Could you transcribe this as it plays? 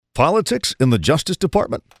Politics in the Justice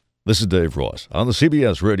Department? This is Dave Ross on the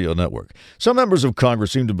CBS Radio Network. Some members of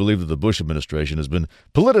Congress seem to believe that the Bush administration has been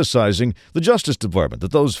politicizing the Justice Department,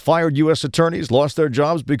 that those fired U.S. attorneys lost their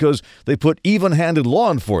jobs because they put even-handed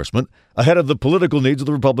law enforcement ahead of the political needs of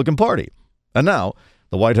the Republican Party. And now,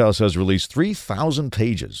 the White House has released 3,000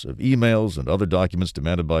 pages of emails and other documents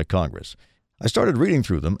demanded by Congress. I started reading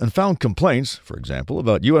through them and found complaints, for example,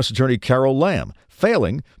 about U.S. Attorney Carol Lam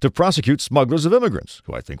failing to prosecute smugglers of immigrants,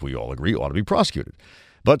 who I think we all agree ought to be prosecuted.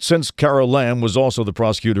 But since Carol Lam was also the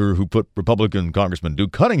prosecutor who put Republican Congressman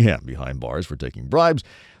Duke Cunningham behind bars for taking bribes,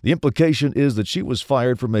 the implication is that she was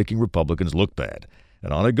fired for making Republicans look bad.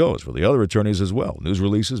 And on it goes for the other attorneys as well. News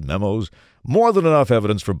releases, memos, more than enough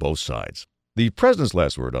evidence for both sides. The president's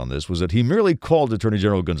last word on this was that he merely called Attorney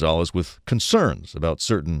General Gonzales with concerns about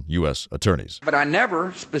certain U.S. attorneys. But I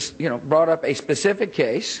never, brought up a specific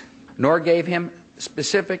case, nor gave him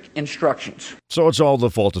specific instructions. So it's all the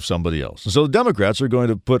fault of somebody else. And so the Democrats are going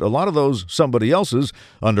to put a lot of those somebody else's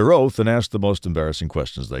under oath and ask the most embarrassing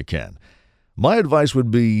questions they can. My advice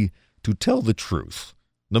would be to tell the truth,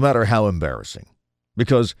 no matter how embarrassing,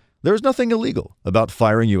 because there's nothing illegal about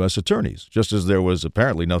firing U.S. attorneys, just as there was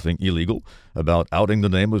apparently nothing illegal about outing the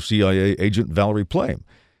name of CIA agent Valerie Plame.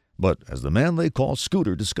 But as the man they call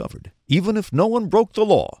Scooter discovered, even if no one broke the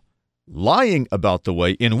law, lying about the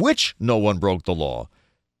way in which no one broke the law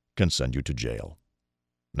can send you to jail.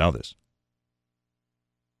 Now this.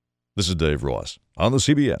 This is Dave Ross on the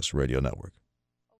CBS Radio Network.